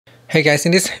Hey guys,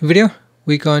 in this video,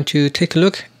 we're going to take a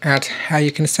look at how you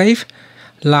can save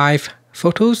live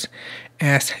photos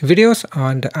as videos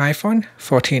on the iPhone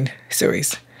 14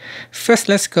 series. First,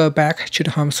 let's go back to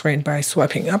the home screen by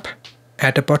swiping up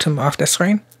at the bottom of the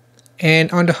screen. And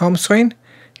on the home screen,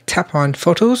 tap on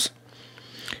Photos.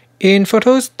 In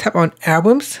Photos, tap on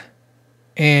Albums.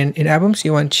 And in Albums,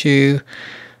 you want to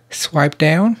swipe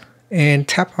down and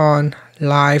tap on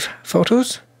Live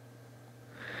Photos.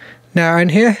 Now in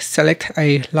here, select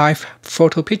a live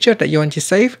photo picture that you want to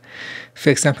save. For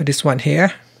example, this one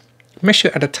here. Make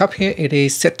sure at the top here it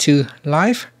is set to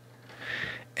live.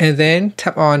 And then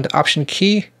tap on the option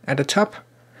key at the top.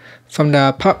 From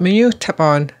the pop menu, tap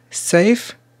on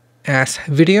Save as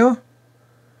Video.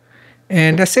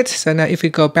 And that's it. So now if we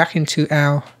go back into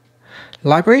our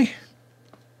library,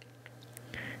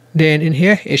 then in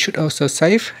here it should also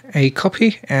save a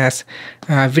copy as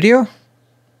video.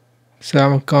 So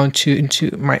I'm going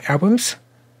into my albums.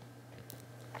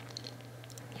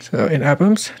 So in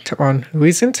albums, tap on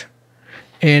recent,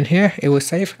 and here it will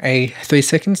save a 3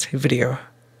 seconds video.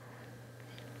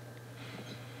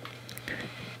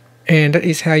 And that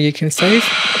is how you can save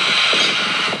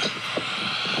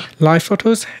live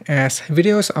photos as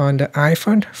videos on the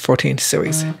iPhone 14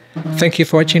 series. Thank you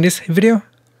for watching this video.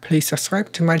 Please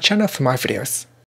subscribe to my channel for more videos.